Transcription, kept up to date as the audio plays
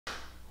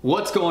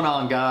What's going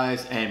on,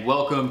 guys, and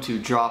welcome to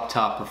Drop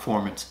Top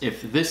Performance.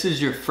 If this is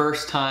your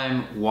first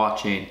time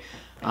watching,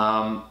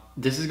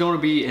 this is going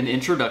to be an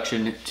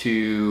introduction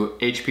to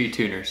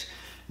HPtuners.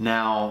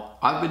 Now,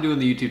 I've been doing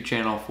the YouTube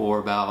channel for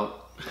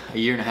about a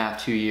year and a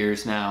half, 2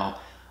 years now.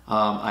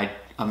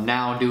 I'm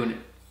now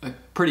doing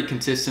it pretty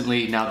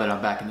consistently now that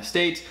I'm back in the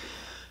States,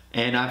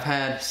 and I've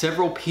had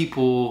several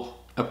people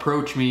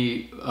approach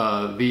me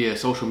via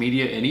social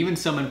media and even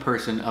some in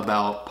person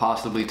about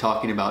possibly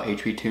talking about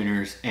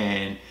HPtuners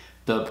and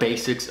the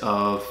basics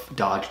of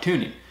Dodge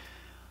tuning,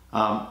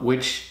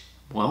 which,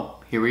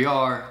 well, here we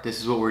are.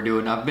 This is what we're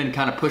doing. I've been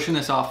kind of pushing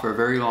this off for a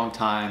very long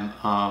time,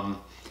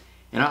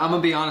 and I'm gonna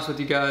be honest with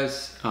you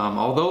guys.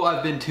 Although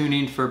I've been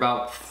tuning for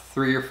about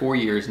 3 or 4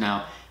 years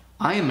now,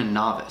 I am a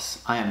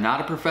novice. I am not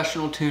a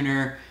professional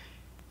tuner.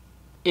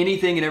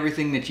 Anything and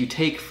everything that you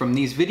take from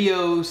these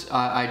videos,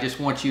 I just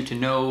want you to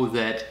know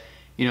that,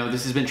 you know,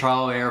 this has been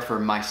trial and error for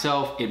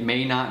myself. It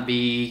may not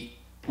be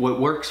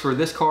what works for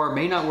this car,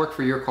 may not work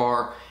for your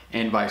car,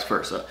 and vice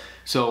versa.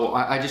 So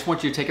I just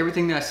want you to take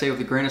everything that I say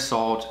with a grain of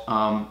salt.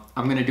 I'm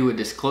gonna do a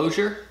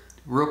disclosure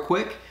real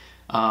quick,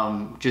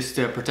 just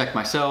to protect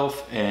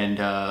myself and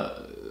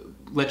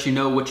let you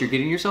know what you're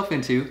getting yourself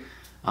into.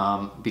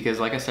 Because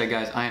like I said,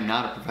 guys, I am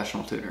not a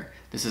professional tuner.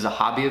 This is a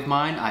hobby of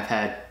mine. I've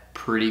had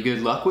pretty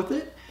good luck with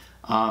it,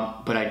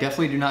 but I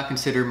definitely do not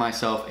consider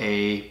myself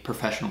a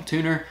professional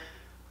tuner.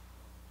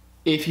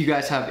 If you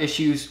guys have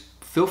issues,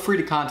 feel free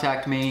to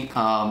contact me.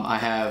 I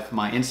have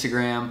my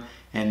Instagram,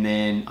 and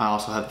then I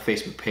also have the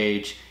Facebook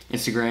page.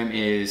 Instagram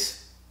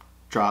is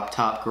Drop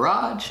Top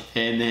Garage,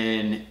 and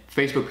then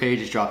Facebook page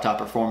is Drop Top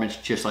Performance,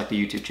 just like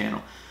the YouTube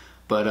channel.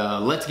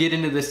 But let's get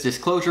into this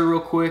disclosure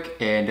real quick,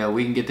 and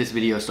we can get this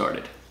video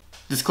started.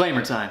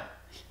 Disclaimer time.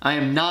 I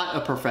am not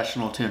a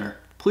professional tuner.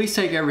 Please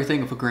take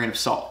everything with a grain of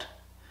salt.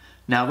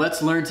 Now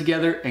let's learn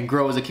together and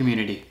grow as a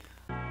community.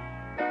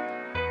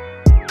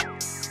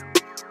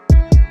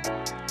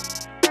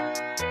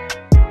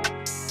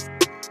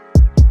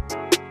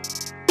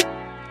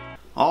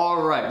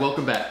 All right,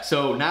 welcome back.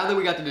 So now that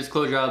we got the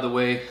disclosure out of the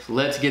way,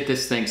 let's get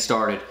this thing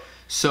started.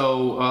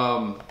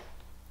 So,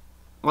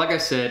 like I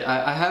said,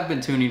 I have been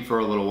tuning for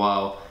a little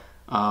while.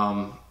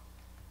 I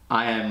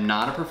am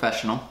not a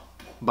professional,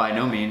 by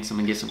no means. I'm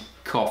gonna get some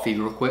coffee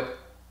real quick.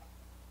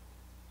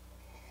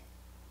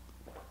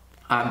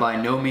 I'm by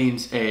no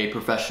means a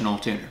professional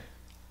tuner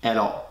at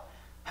all.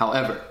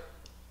 However,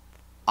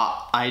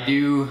 I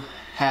do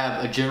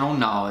have a general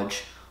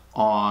knowledge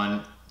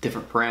on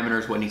different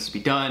parameters, what needs to be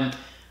done,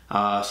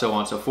 so on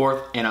and so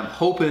forth. And I'm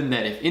hoping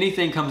that if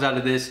anything comes out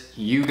of this,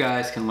 you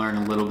guys can learn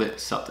a little bit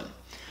something.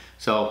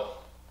 So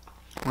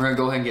we're gonna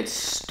go ahead and get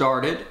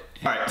started.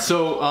 All right,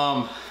 so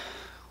I'm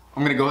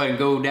gonna go ahead and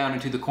go down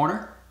into the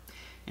corner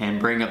and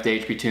bring up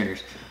the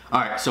HPtuners. All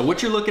right, so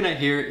what you're looking at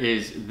here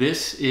is,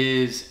 this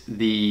is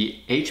the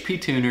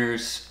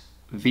HPtuners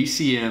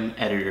VCM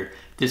editor.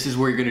 This is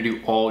where you're gonna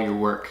do all your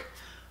work.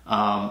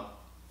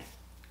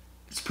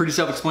 It's pretty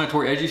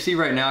self-explanatory. As you see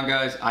right now,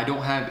 guys, I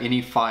don't have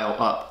any file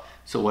up.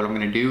 So what I'm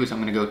gonna do is I'm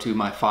gonna go to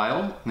my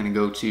file, I'm gonna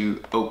go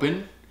to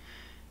open,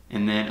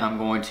 and then I'm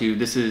going to,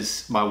 this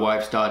is my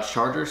wife's Dodge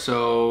Charger,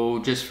 so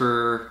just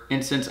for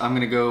instance, I'm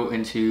gonna go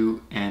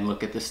into and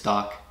look at the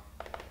stock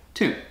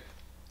tune.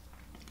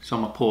 So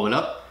I'm gonna pull it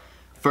up.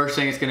 First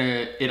thing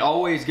it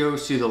always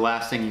goes to the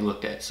last thing you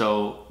looked at.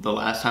 So the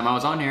last time I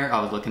was on here,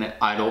 I was looking at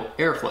idle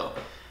airflow.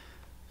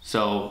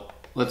 So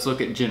let's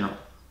look at general.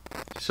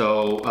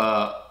 So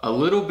a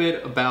little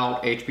bit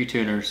about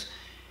HPtuners.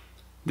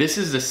 This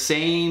is the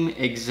same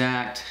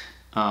exact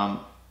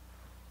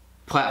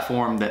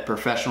platform that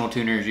professional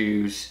tuners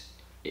use.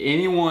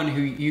 Anyone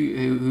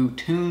who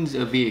tunes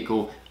a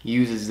vehicle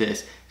uses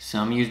this.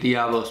 Some use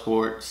Diablo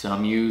Sport,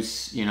 some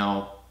use, you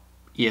know,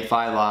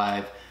 EFI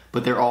Live,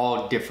 but they're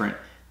all different.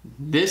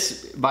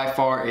 This by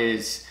far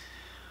is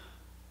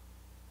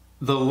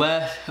the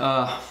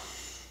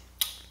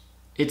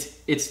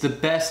it's the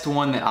best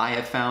one that I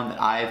have found,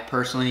 that I have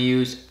personally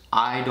used.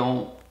 I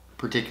don't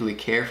particularly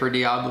care for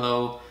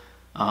Diablo.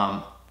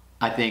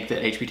 I think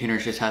that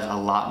HPtuners just has a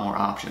lot more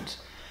options.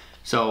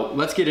 So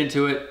let's get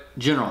into it.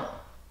 General.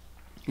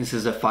 This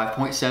is a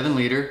 5.7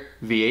 liter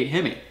V8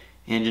 Hemi.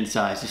 Engine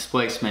size,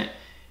 displacement.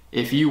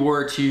 If you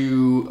were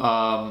to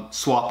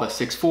swap a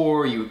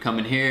 6.4, you would come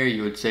in here,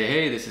 you would say,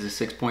 hey, this is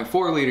a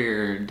 6.4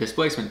 liter,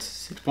 displacement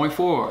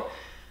 6.4.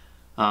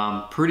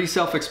 Pretty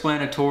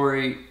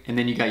self-explanatory. And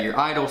then you got your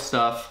idle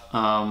stuff.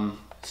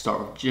 Start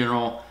with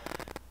general.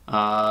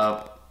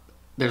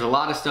 There's a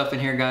lot of stuff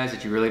in here, guys,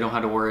 that you really don't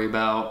have to worry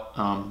about.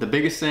 The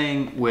biggest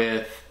thing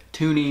with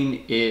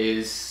tuning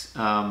is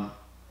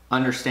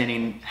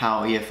understanding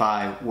how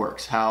EFI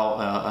works, how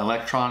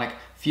electronic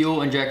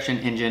fuel injection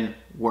engine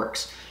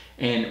works.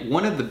 And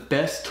one of the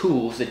best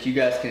tools that you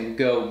guys can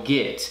go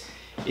get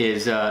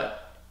is,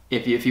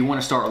 if you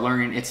want to start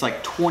learning, it's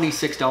like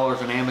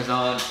 $26 on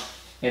Amazon,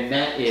 and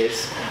that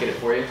is, I'll get it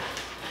for you,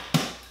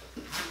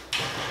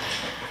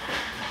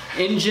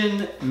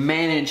 Engine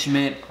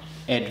Management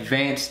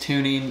Advanced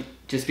Tuning.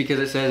 Just because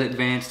it says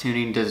advanced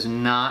tuning does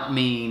not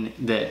mean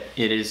that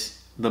it is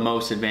the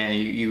most advanced.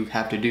 You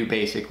have to do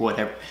basic,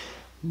 whatever.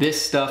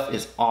 This stuff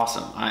is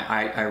awesome.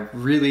 I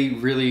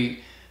really,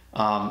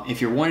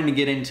 if you're wanting to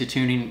get into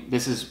tuning,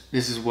 this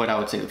is what I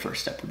would say the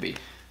first step would be.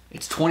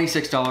 It's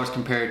 $26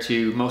 compared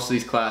to most of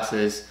these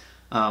classes,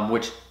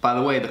 which, by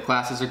the way, the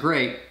classes are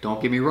great,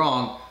 don't get me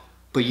wrong,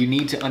 but you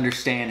need to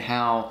understand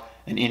how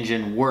an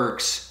engine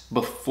works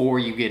before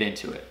you get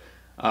into it.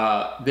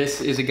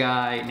 This is a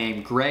guy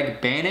named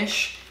Greg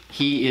Banish.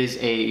 He is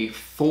a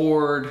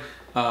Ford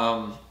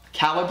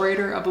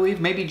calibrator, I believe,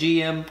 maybe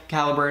GM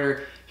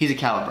calibrator. He's a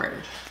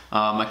calibrator.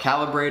 A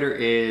calibrator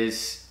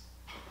is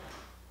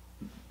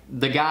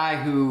the guy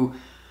who,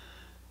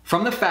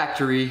 from the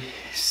factory,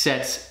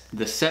 sets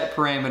the set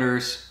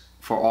parameters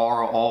for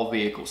all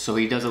vehicles. So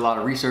he does a lot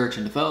of research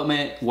and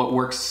development, what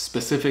works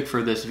specific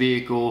for this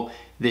vehicle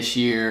this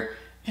year,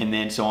 and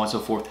then so on and so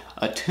forth.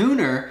 A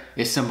tuner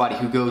is somebody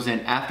who goes in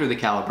after the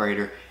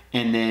calibrator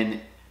and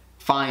then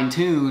fine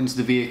tunes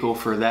the vehicle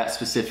for that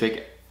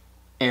specific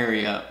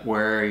area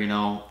where, you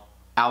know,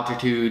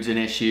 altitude's an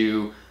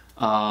issue,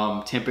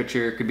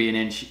 temperature could be an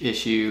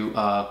issue,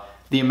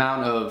 the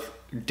amount of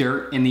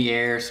dirt in the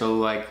air, so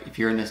like if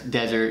you're in this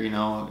desert, you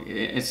know,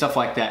 and stuff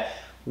like that.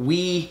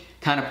 We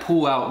kind of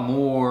pull out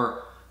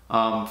more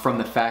from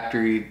the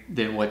factory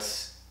than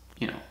what's,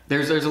 you know,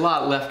 there's a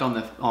lot left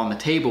on the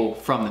table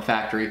from the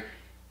factory.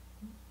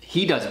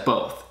 He does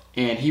both,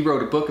 and he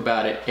wrote a book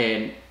about it,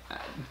 and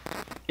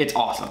it's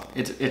awesome.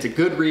 It's a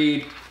good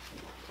read.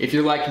 If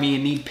you're like me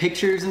and need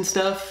pictures and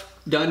stuff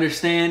to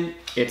understand,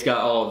 it's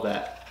got all of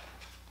that.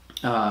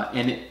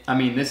 I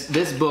mean,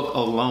 this book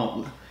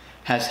alone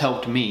has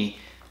helped me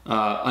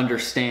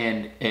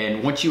understand,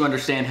 and once you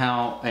understand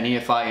how an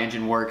EFI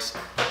engine works,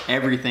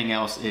 everything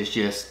else is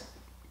just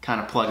kind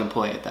of plug and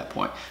play at that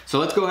point. So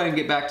let's go ahead and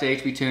get back to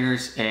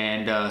HPtuners,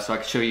 and so I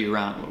can show you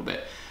around a little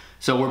bit.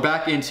 So we're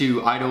back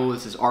into idle.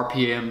 This is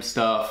RPM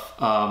stuff.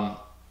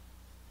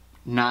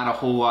 Not a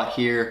whole lot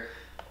here.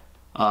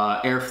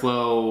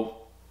 Airflow,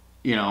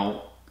 you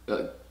know,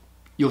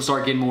 you'll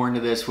start getting more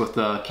into this with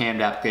the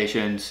cammed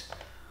applications.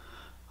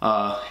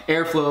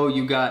 Airflow,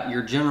 you got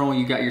your general,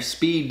 you got your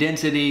speed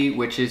density,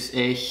 which is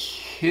a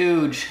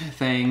huge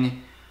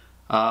thing,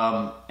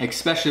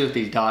 especially with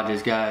these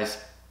Dodges, guys.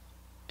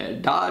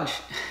 Dodge,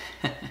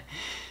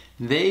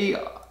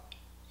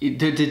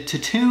 to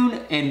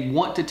tune and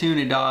want to tune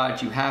a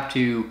Dodge, you have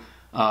to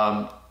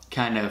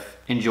kind of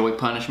enjoy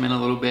punishment a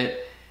little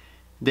bit.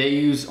 They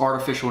use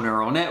artificial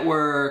neural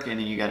network, and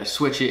then you got to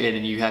switch it, and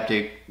then you have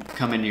to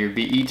come into your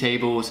VE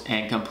tables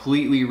and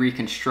completely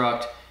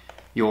reconstruct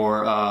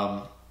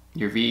your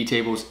VE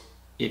tables.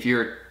 If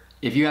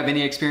you have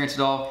any experience at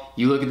all,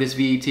 you look at this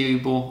VE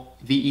table,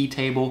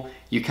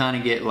 you kind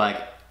of get like,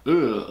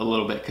 ugh, a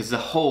little bit, because the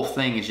whole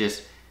thing is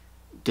just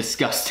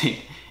disgusting,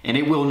 and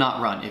it will not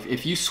run.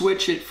 If you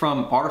switch it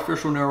from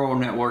artificial neural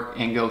network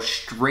and go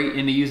straight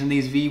into using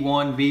these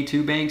V1,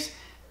 V2 banks,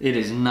 it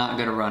is not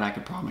going to run, I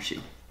can promise you.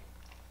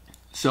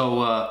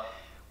 So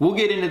we'll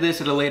get into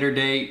this at a later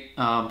date,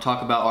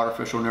 talk about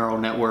artificial neural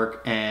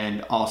network,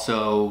 and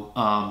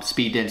also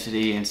speed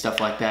density and stuff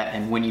like that,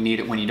 and when you need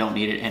it, when you don't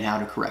need it, and how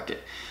to correct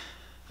it.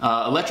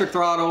 Electric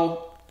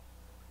throttle,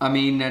 I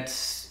mean,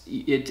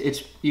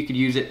 you could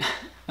use it.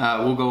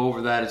 We'll go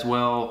over that as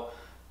well.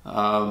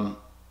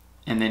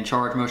 And then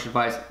charge motion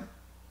device,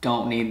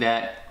 don't need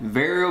that.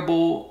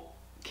 Variable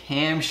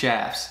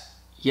camshafts,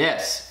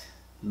 yes.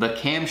 The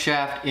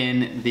camshaft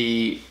in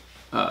the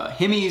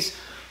Hemis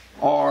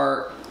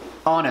are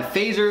on a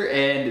phaser,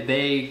 and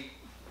they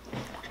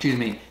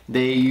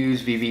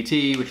use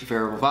VVT, which is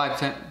variable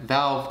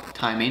valve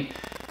timing,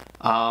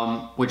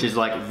 which is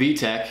like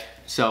VTEC.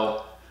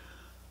 So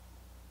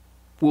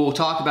we'll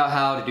talk about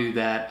how to do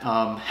that,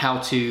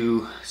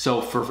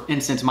 so for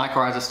instance, my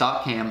car has a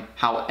stock cam,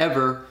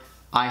 however,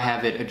 I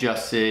have it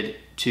adjusted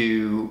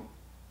to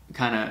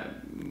kind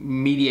of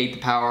mediate the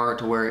power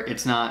to where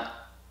it's not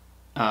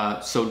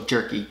so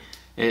jerky.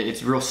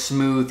 It's real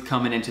smooth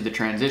coming into the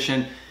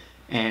transition,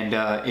 and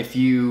if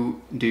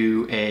you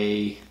do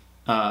an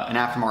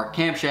aftermarket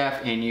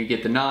camshaft and you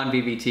get the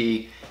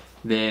non-VVT,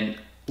 then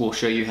we'll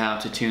show you how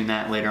to tune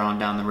that later on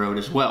down the road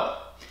as well.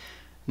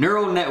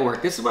 Neural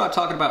network, this is what I was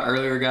talking about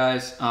earlier,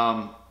 guys.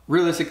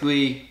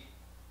 Realistically,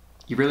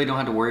 you really don't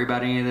have to worry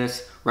about any of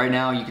this. Right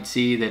now, you can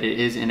see that it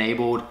is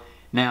enabled.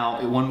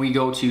 Now, when we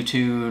go to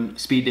tune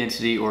speed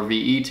density or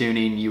VE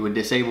tuning, you would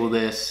disable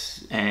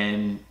this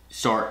and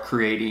start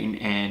creating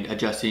and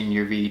adjusting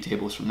your VE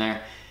tables from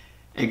there.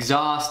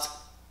 Exhaust,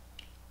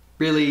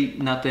 really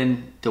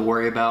nothing to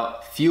worry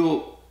about.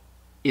 Fuel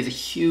is a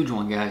huge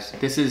one, guys.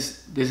 This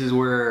is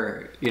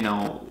where, you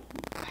know,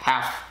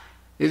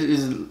 this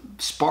is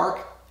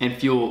spark and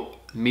fuel,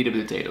 meat and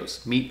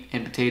potatoes. Meat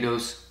and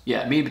potatoes,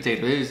 yeah, meat and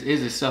potatoes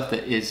is the stuff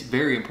that is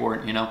very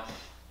important, you know.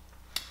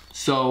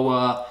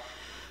 So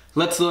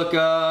let's look,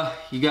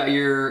 you got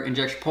your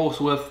injection pulse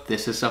width.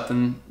 This is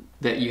something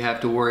that you have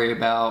to worry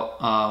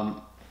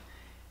about,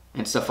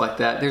 and stuff like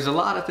that. There's a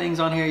lot of things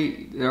on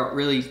here that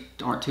really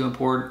aren't too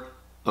important.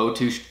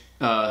 O2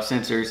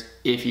 sensors,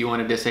 if you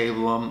want to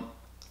disable them.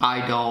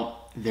 I don't.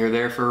 they're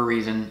there for a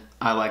reason.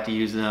 I like to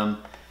use them.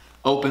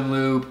 Open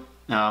loop,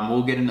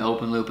 we'll get into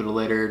open loop at a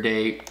later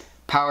date.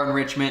 Power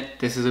enrichment,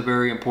 this is a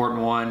very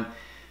important one.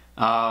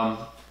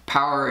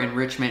 Power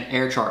enrichment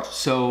air charge.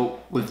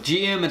 So with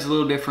GM, it's a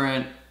little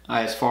different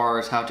as far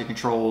as how to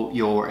control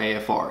your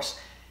AFRs.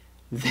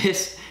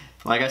 This,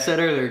 like I said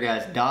earlier,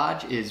 guys,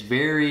 Dodge is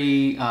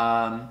very,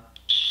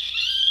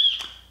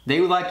 they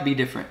would like to be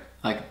different.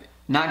 Like,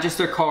 not just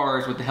their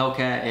cars with the Hellcat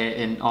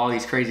and all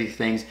these crazy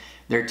things.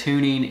 Their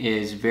tuning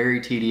is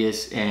very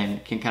tedious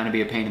and can kind of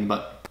be a pain in the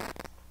butt.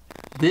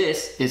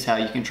 This is how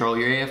you control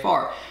your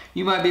AFR.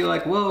 You might be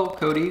like, well,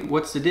 Cody,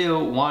 what's the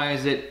deal? Why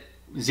is it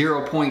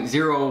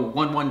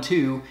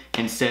 0.0112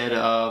 instead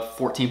of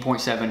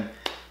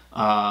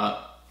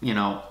 14.7, you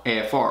know,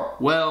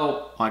 AFR?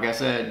 Well, like I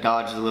said,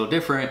 Dodge is a little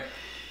different.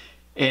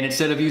 And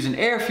instead of using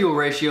air-fuel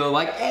ratio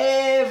like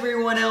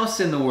everyone else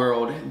in the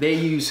world, they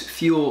use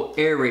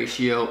fuel-air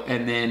ratio,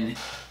 and then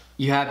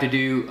you have to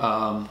do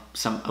a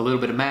little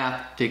bit of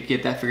math to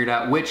get that figured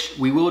out, which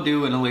we will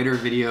do in a later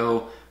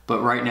video,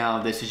 but right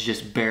now this is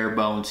just bare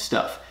bones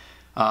stuff.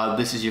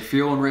 This is your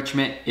fuel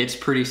enrichment. It's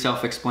pretty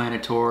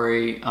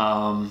self-explanatory.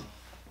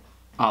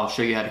 I'll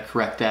show you how to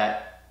correct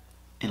that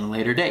in a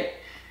later date.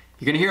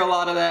 You're gonna hear a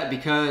lot of that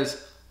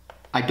because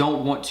I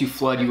don't want to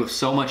flood you with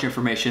so much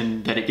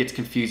information that it gets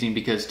confusing,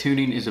 because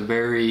tuning is a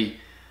very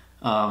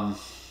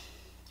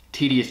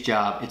tedious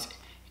job. It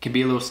can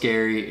be a little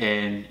scary,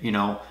 and you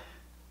know,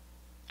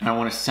 I don't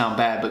want to sound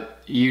bad,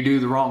 but you do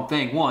the wrong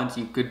thing once,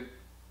 you could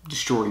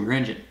destroy your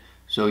engine.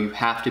 So you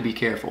have to be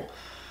careful.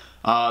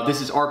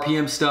 This is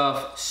RPM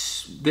stuff.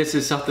 This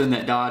is something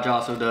that Dodge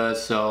also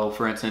does. So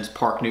for instance,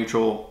 park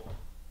neutral.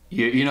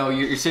 You know,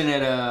 you're sitting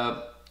at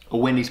a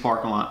Wendy's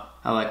parking lot.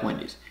 I like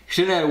Wendy's. You're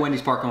sitting at a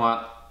Wendy's parking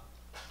lot,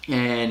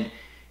 and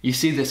you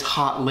see this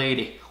hot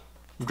lady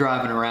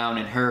driving around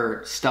in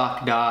her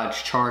stock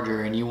Dodge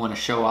Charger, and you want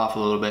to show off a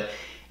little bit,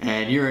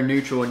 and you're in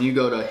neutral and you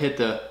go to hit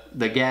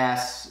the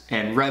gas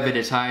and rev it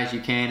as high as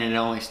you can, and it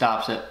only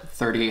stops at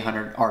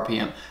 3,800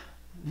 RPM.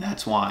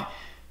 That's why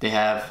they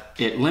have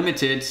it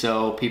limited,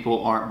 so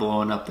people aren't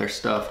blowing up their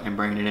stuff and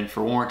bringing it in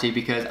for warranty,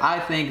 because I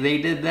think they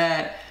did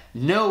that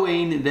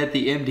knowing that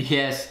the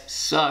MDS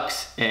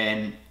sucks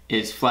and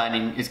is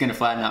going to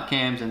flatten out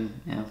cams, and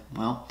you know,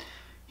 well,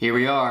 here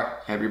we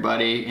are.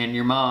 Everybody and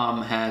your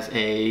mom has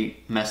a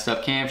messed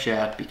up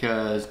camshaft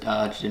because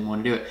Dodge didn't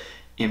want to do it.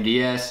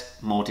 MDS,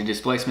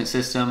 multi-displacement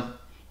system,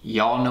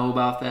 y'all know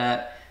about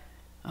that.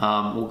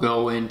 We'll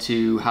go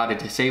into how to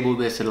disable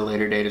this at a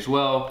later date as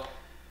well.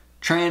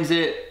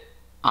 Transit,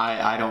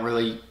 I don't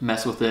really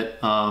mess with it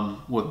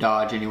with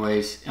Dodge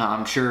anyways.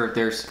 I'm sure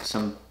there's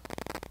some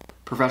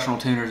professional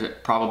tuners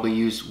that probably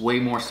use way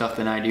more stuff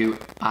than I do.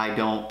 I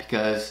don't,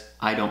 because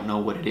I don't know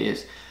what it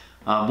is.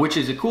 Which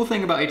is a cool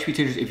thing about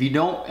HPtuners. If you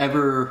don't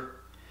ever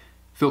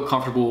feel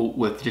comfortable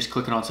with just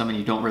clicking on something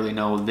you don't really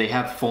know, they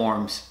have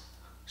forums,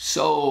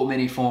 so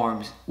many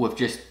forums with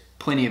just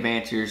plenty of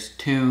answers,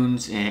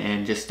 tunes,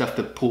 and just stuff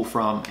to pull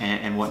from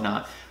and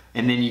whatnot.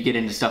 And then you get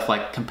into stuff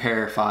like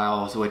compare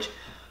files, which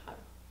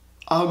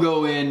I'll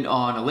go in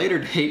on a later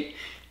date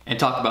and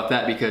talk about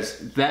that,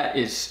 because that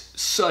is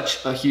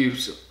such a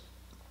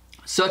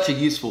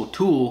useful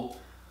tool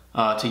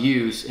to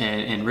use,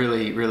 and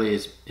really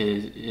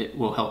it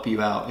will help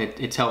you out.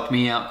 It's helped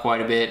me out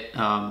quite a bit,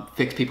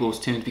 fix people's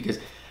tunes, because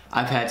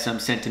I've had some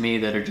sent to me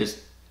that are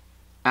just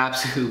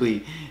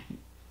absolutely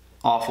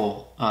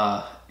awful,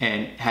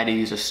 and had to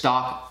use a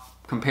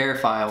stock compare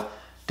file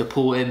to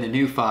pull in the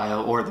new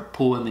file, or to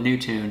pull in the new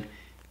tune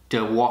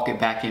to walk it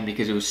back in,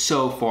 because it was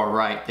so far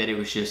right that it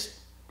was just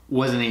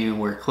wasn't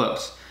anywhere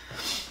close.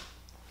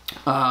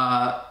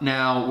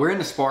 Now we're in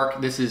the Spark.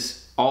 This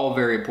is all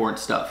very important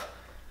stuff.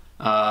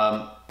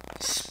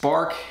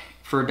 Spark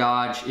for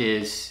Dodge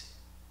is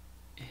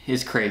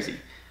crazy.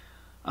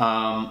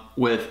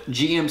 With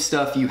GM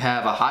stuff, you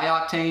have a high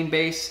octane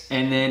base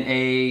and then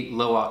a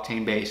low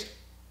octane base.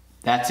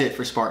 That's it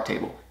for Spark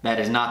table. That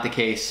is not the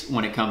case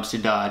when it comes to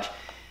Dodge.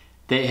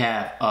 They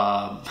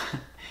have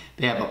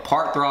they have a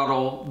part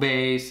throttle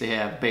base, they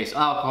have base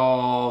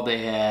alcohol, they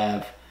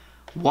have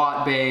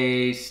watt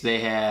base, they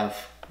have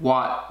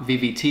watt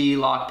VVT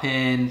lock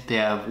pin, they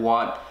have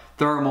watt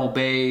thermal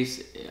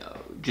base,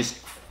 just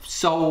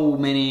so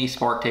many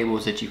Spark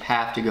tables that you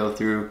have to go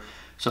through.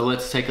 So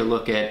let's take a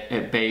look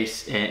at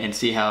base and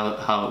see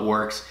how it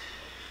works.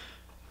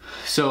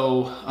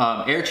 So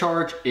air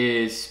charge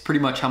is pretty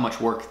much how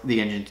much work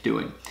the engine's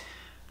doing,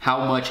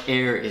 how much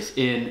air is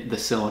in the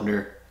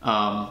cylinder.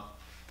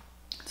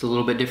 It's a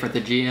little bit different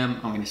than GM.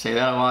 I'm going to say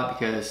that a lot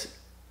because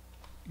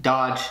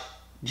Dodge,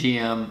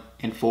 GM,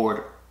 and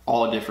Ford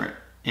all different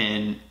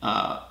in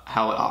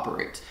how it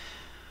operates.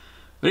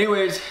 But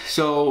anyways,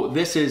 so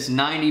this is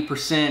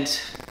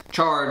 90%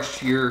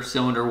 charged. Your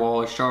cylinder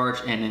wall is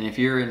charged, and then if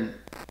you're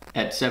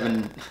at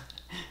 700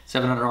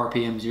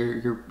 RPMs,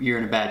 you're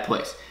in a bad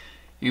place.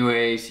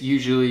 Anyways,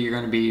 usually you're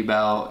going to be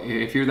about,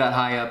 if you're that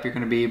high up, you're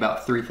going to be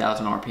about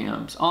 3,000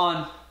 RPMs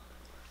on,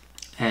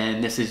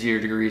 and this is your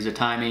degrees of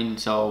timing.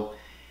 So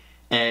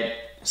at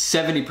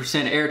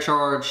 70% air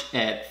charge,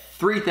 at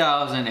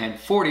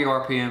 3,040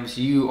 RPMs,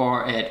 you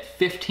are at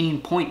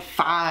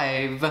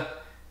 15.5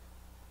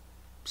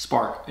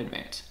 spark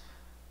advance.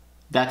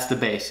 That's the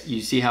base.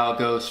 You see how it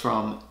goes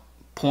from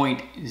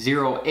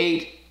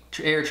 0.08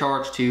 air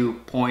charge to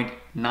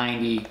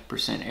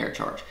 0.90% air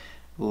charge.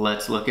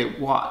 Let's look at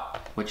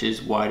watt, which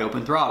is wide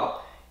open throttle.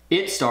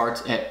 It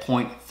starts at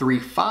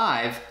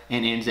 0.35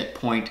 and ends at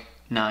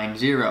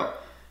 0.90.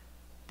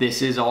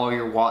 This is all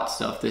your watt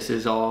stuff. This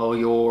is all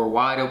your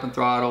wide open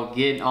throttle,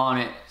 getting on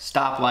it,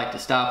 stoplight to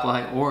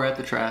stoplight, or at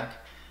the track,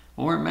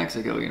 or in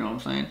Mexico, you know what I'm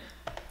saying?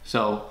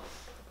 So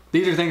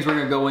these are things we're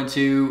gonna go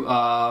into.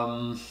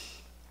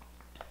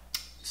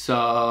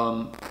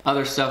 Some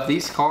other stuff.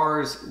 These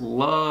cars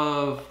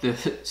love the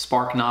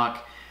spark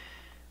knock.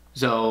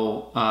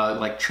 So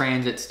like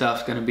transit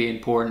stuff's gonna be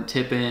important,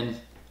 tip in,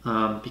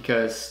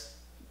 because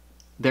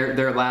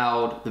they're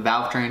loud, the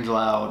valve train's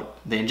loud,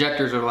 the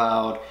injectors are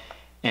loud,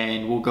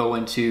 and we'll go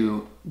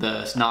into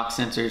the knock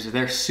sensors.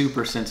 They're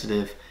super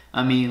sensitive.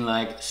 I mean,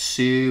 like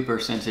super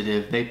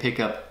sensitive. They pick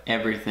up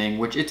everything,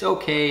 which it's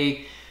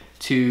okay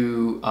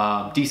to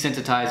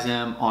desensitize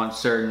them on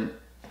certain,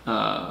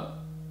 sorry,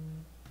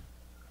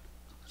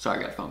 I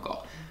got a phone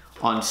call,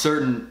 on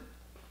certain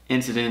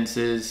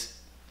incidences.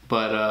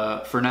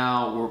 But for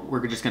now,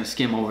 we're just gonna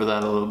skim over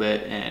that a little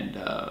bit and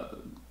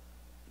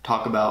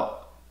talk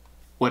about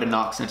what a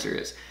knock sensor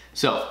is.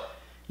 So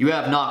you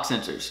have knock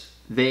sensors.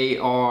 They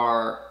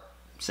are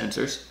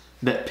sensors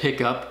that pick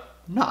up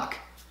knock.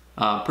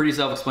 Pretty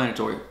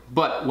self-explanatory.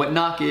 But what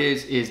knock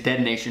is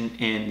detonation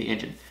in the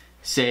engine.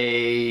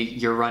 Say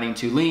you're running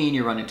too lean,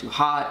 you're running too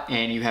hot,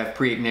 and you have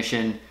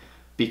pre-ignition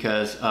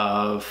because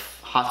of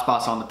hot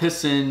spots on the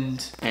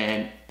pistons,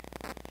 and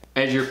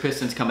as your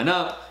piston's coming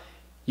up,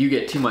 you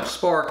get too much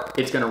spark,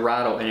 it's gonna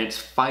rattle, and it's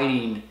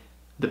fighting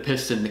the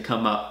piston to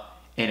come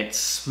up, and it's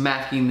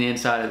smacking the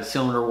inside of the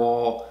cylinder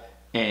wall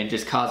and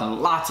just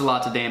causing lots and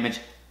lots of damage.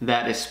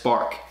 That is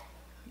spark.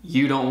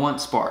 You don't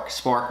want spark.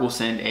 Spark will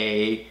send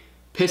a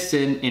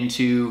piston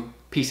into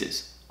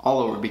pieces all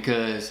over,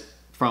 because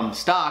from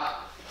stock,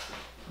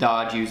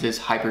 Dodge uses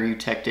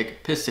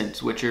hypereutectic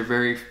pistons, which are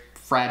very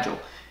fragile.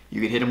 You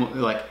can hit them,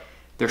 like,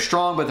 they're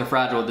strong, but they're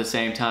fragile at the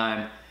same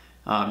time.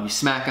 You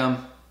smack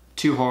them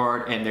too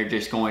hard and they're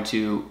just going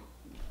to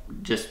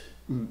just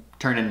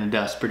turn into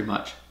dust pretty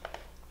much.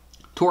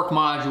 Torque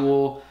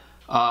module,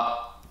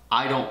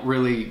 I don't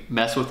really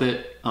mess with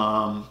it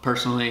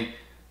personally.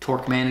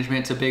 Torque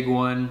management's a big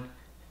one.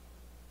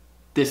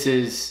 This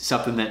is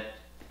something that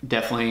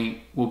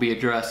definitely will be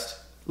addressed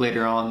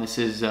later on. This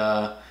is,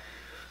 for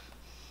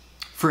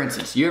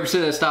instance, you ever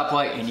sit at a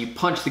stoplight and you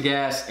punch the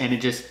gas and it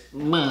just,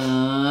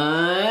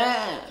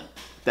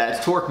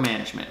 that's torque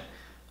management.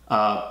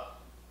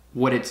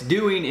 What it's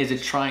doing is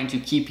it's trying to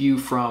keep you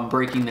from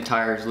breaking the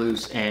tires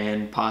loose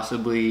and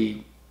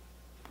possibly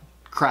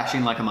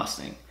crashing like a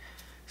Mustang.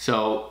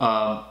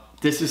 So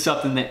this is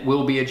something that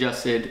will be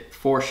adjusted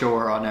for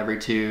sure on every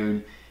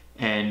tune,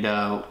 and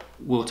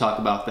we'll talk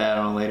about that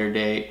on a later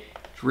date.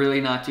 It's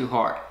really not too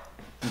hard.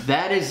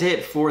 That is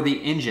it for the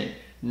engine.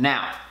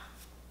 Now,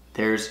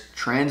 there's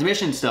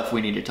transmission stuff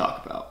we need to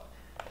talk about.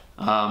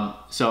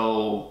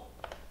 So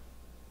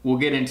we'll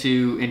get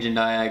into engine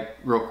diag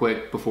real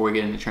quick before we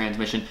get into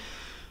transmission.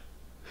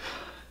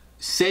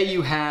 Say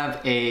you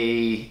have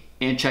a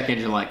check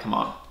engine light come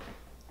on.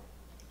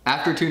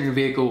 After tuning your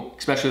vehicle,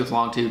 especially with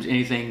long tubes,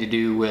 anything to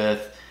do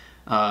with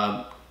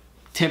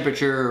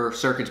temperature or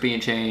circuits being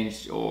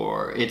changed,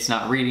 or it's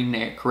not reading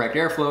the correct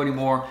airflow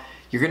anymore,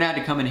 you're gonna have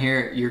to come in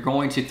here. You're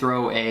going to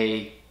throw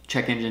a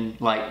check engine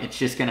light. It's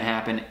just gonna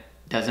happen.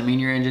 Doesn't mean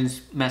your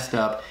engine's messed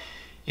up.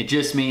 It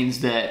just means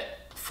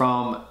that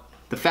from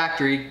the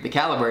factory, the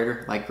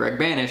calibrator, like Greg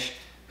Banish,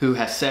 who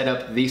has set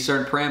up these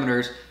certain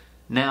parameters,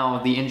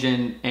 now the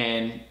engine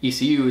and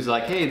ECU is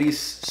like, hey, these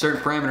certain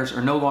parameters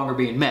are no longer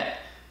being met.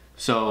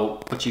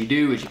 So what you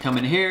do is you come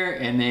in here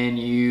and then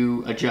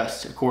you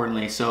adjust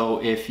accordingly.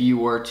 So if you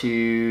were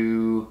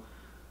to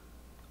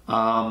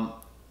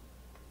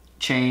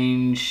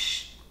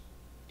change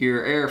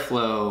your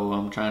airflow,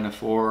 I'm trying to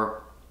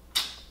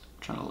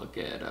look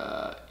at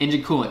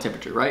engine coolant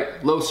temperature,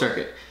 right? Low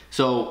circuit.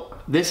 So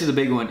this is a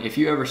big one. If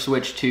you ever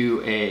switch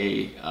to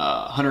a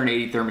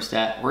 180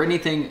 thermostat or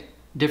anything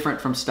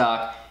different from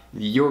stock,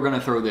 you're gonna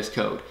throw this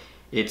code.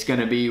 It's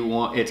gonna be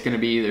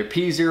either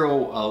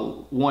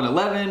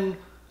P0111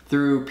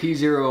 through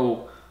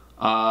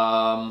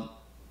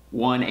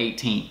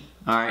P0118.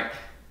 All right,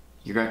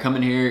 you're gonna come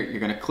in here, you're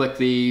gonna click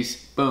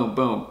these, boom,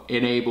 boom,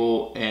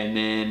 enable, and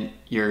then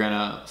you're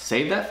gonna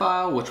save that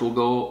file, which we'll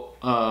go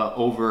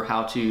over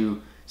how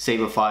to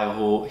save a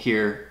file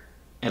here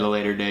at a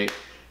later date.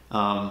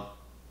 And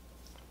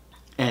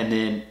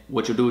then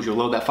what you'll do is you'll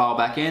load that file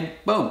back in,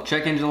 boom,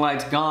 check engine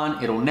light's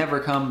gone, it'll never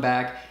come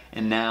back,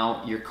 and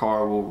now your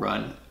car will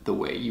run the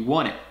way you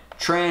want it.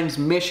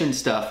 Transmission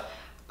stuff,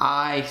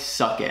 I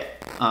suck at.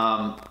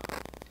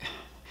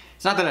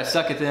 It's not that I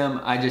suck at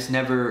them,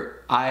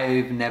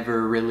 I've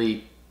never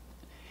really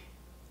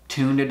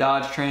tuned a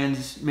Dodge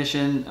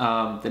transmission.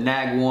 The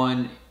NAG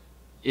one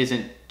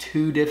isn't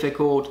too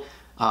difficult.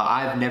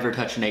 I've never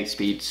touched an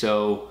 8-speed,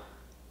 so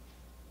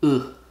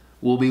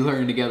we'll be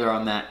learning together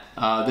on that.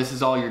 This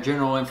is all your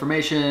general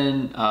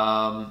information,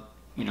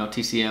 you know,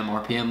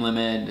 TCM, RPM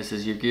limit. This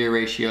is your gear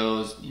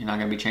ratios. You're not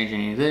going to be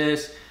changing any of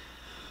this.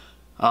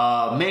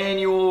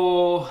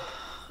 Manual,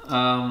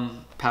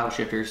 paddle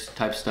shifters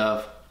type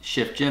stuff,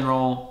 shift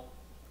general.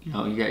 You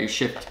know, you got your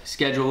shift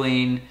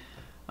scheduling.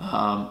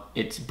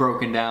 It's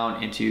broken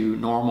down into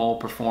normal,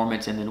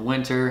 performance, and then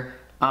winter.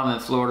 I'm in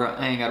Florida,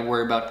 I ain't got to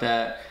worry about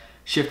that.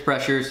 Shift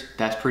pressures,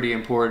 that's pretty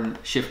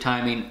important. Shift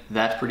timing,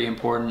 that's pretty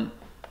important.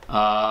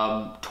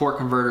 Torque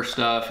converter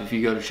stuff, if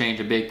you go to change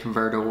a big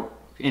converter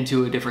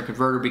into a different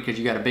converter because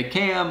you got a big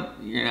cam,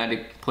 you're gonna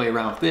have to play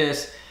around with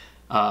this.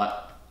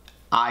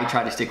 I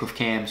try to stick with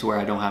cams where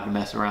I don't have to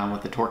mess around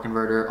with the torque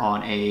converter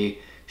on a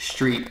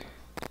street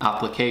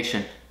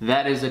application.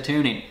 That is a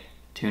tuning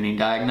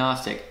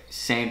diagnostic.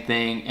 Same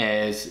thing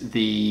as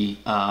the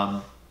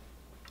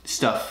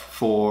stuff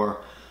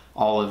for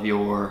all of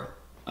your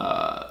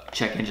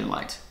check engine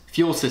lights.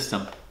 Fuel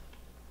system.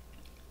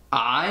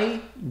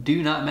 I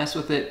do not mess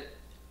with it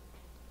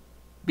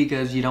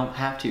because you don't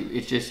have to.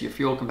 It's just your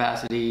fuel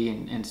capacity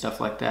and stuff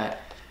like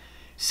that.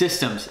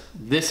 Systems.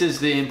 This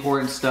is the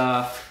important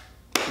stuff.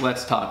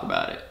 Let's talk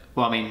about it.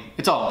 Well, I mean,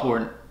 it's all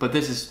important, but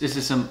this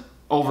is some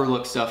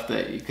overlooked stuff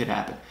that could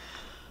happen.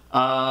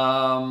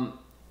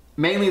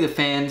 Mainly the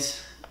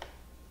fans.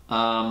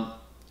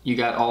 You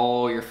got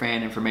all your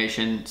fan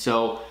information.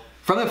 So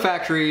from the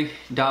factory,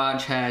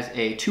 Dodge has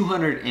a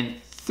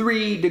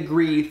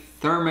 203-degree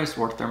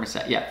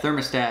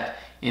thermostat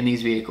in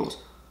these vehicles.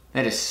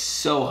 That is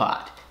so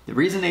hot. The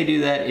reason they do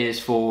that is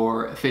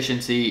for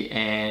efficiency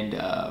and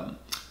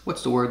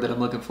what's the word that I'm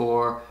looking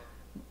for?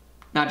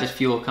 Not just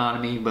fuel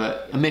economy,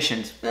 but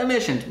emissions.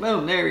 Emissions.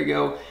 Boom, there we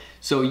go.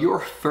 So your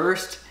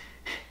first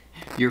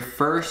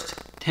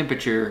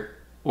temperature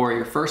or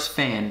your first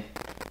fan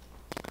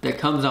that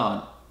comes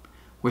on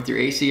with your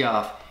AC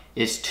off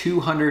is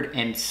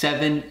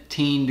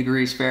 217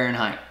 degrees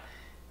Fahrenheit.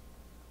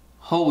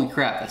 Holy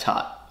crap, that's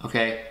hot,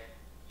 okay?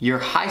 Your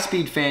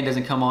high-speed fan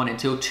doesn't come on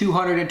until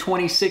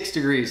 226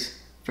 degrees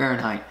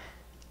Fahrenheit.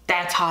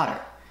 That's hotter.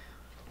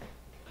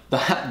 The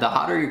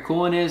hotter your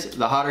coolant is,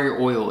 the hotter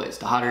your oil is.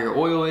 The hotter your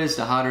oil is,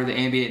 the hotter the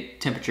ambient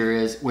temperature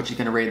is, which is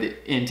gonna raise the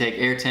intake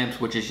air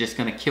temps, which is just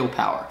gonna kill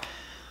power.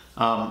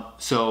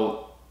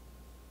 So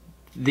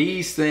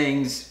these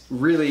things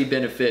really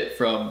benefit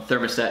from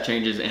thermostat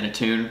changes and a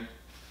tune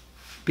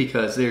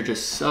because they're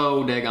just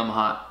so daggum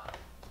hot.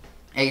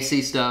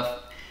 AC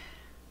stuff,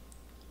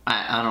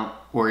 I don't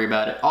worry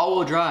about it.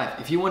 All-wheel drive.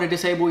 If you want to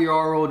disable your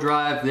all-wheel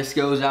drive, this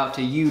goes out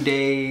to you,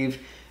 Dave,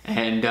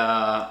 and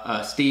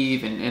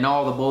Steve, and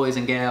all the boys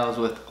and gals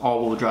with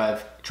all-wheel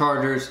drive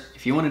Chargers.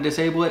 If you want to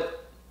disable it,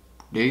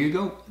 there you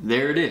go.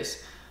 There it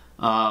is.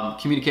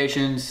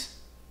 Communications,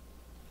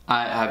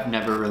 I've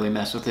never really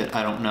messed with it.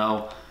 I don't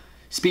know.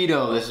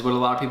 Speedo, this is what a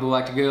lot of people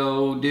like to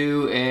go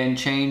do and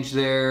change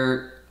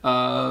their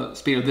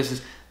Speedo. This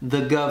is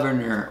the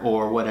governor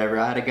or whatever.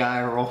 I had a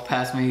guy roll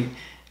past me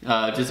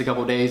just a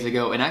couple days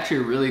ago, and actually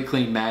a really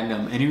clean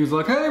Magnum, and he was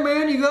like, "Hey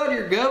man, you got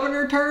your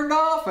governor turned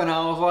off?" And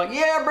I was like,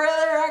 "Yeah brother,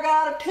 I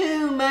got a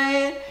tune,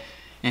 man."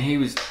 And he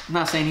was, I'm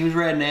not saying he was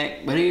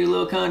redneck, but he was a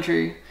little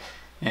country,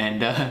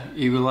 and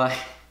he was like,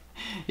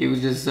 he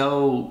was just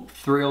so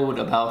thrilled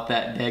about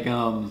that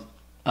daggum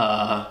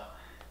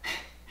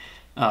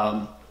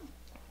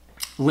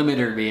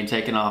limiter being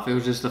taken off. It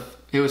was just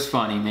it was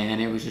funny, man.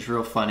 It was just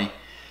real funny.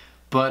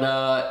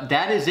 But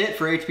that is it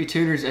for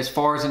HPtuners as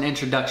far as an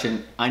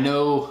introduction. I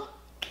know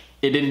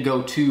it didn't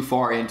go too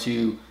far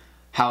into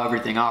how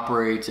everything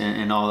operates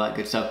and all that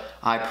good stuff.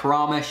 I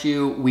promise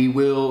you we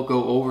will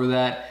go over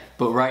that.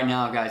 But right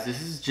now, guys,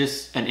 this is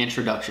just an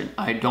introduction.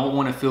 I don't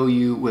want to fill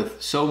you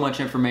with so much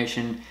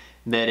information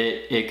that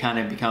it kind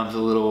of becomes a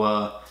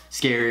little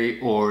scary,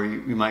 or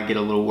you might get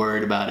a little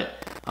worried about it.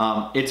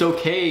 It's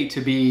okay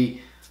to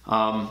be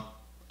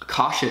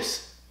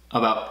cautious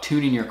about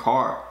tuning your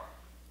car.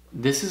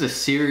 This is a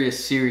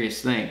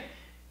serious thing.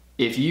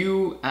 If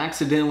you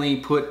accidentally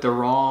put the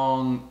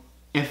wrong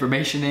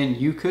information in,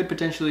 you could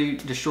potentially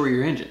destroy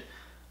your engine.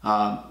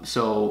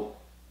 So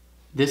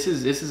this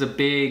is a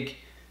big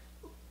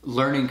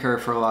learning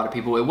curve for a lot of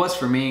people. It was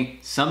for me.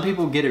 Some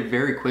people get it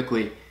very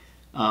quickly.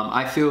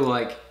 I feel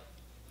like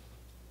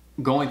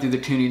going through the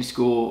tuning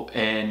school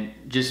and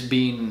just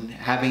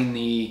having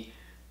the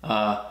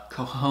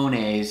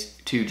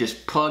cojones to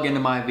just plug into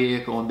my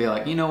vehicle and be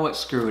like, you know what,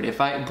 screw it. If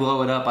I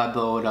blow it up, I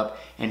blow it up.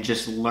 And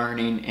just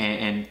learning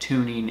and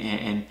tuning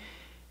and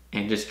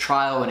just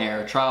trial and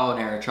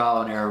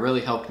error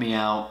really helped me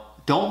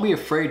out. Don't be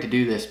afraid to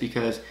do this,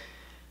 because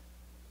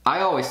I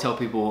always tell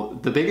people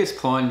the biggest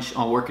plunge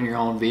on working your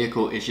own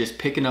vehicle is just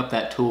picking up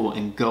that tool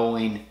and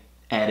going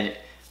at it.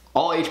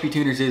 All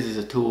HPtuners is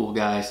a tool,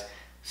 guys.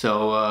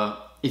 So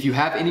if you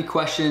have any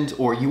questions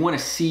or you want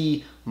to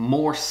see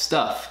more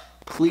stuff,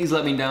 please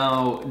let me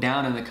know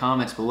down in the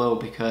comments below,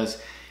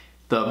 because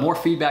the more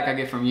feedback I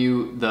get from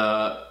you,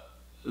 the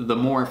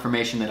more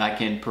information that I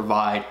can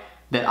provide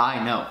that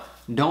I know.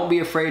 don't be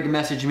afraid to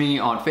message me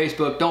on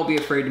Facebook. Don't be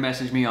afraid to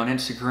message me on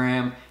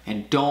Instagram.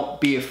 And don't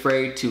be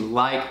afraid to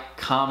like,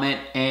 comment,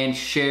 and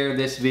share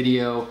this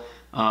video.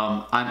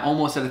 I'm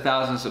almost at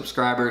 1,000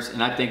 subscribers,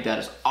 and I think that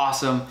is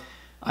awesome.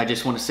 I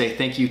just want to say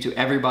thank you to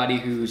everybody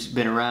who's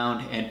been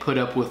around and put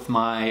up with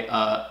my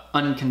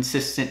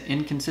inconsistent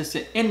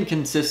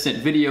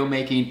video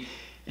making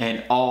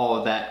and all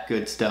of that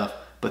good stuff.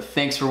 But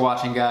thanks for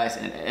watching, guys,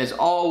 and as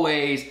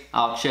always,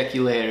 I'll check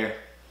you later.